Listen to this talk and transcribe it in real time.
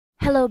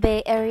Hello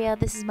Bay Area,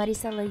 this is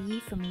Marisela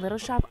Yee from Little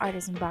Shop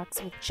Artisan Box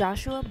with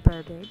Joshua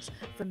Burbage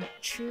from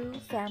True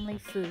Family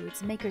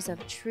Foods, makers of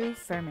True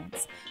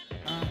Ferments.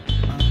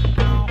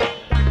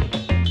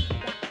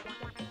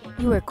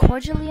 You are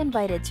cordially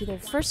invited to their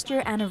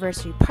first-year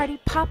anniversary party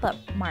pop-up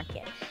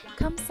market.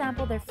 Come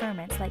sample their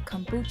ferments like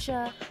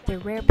kombucha, their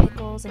rare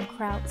pickles and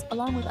krauts,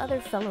 along with other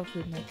fellow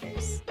food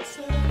makers.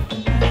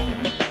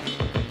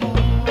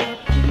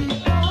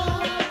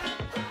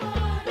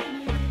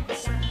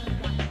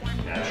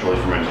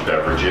 Naturally fermented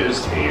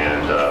beverages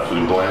and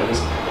food blends,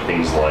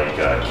 things like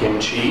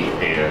kimchi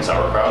and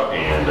sauerkraut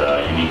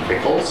and unique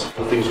pickles.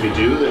 The things we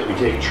do that we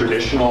take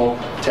traditional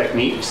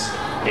techniques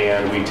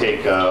and we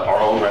take our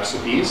own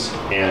recipes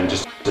and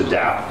just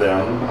adapt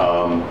them,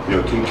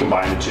 can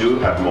combine the two,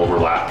 have them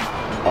overlap.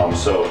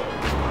 So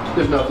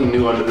there's nothing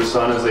new under the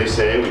sun, as they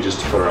say, we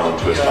just put our own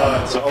twist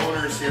on it. So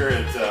owners here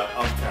at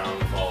Uptown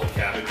called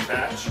Cabbage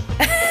Patch,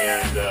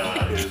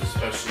 and it is a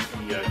specialty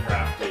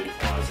crafted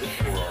closet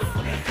for our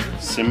fermenters.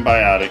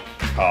 Symbiotic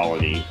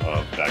colony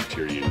of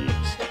bacteria and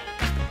yeast.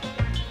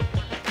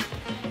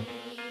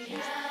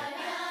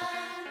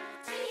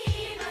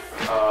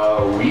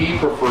 We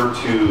prefer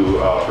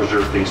to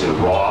preserve things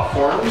in raw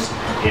forms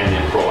and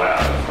in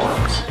probiotic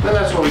forms. And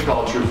that's what we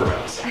call true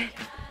ferments.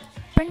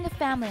 Bring the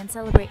family and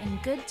celebrate in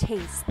good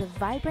taste the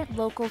vibrant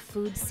local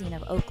food scene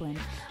of Oakland.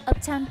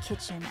 Uptown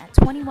Kitchen at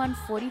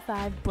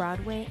 2145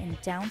 Broadway in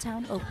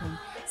downtown Oakland,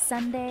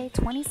 Sunday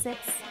 26,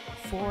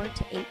 4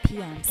 to 8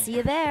 p.m. See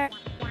you there!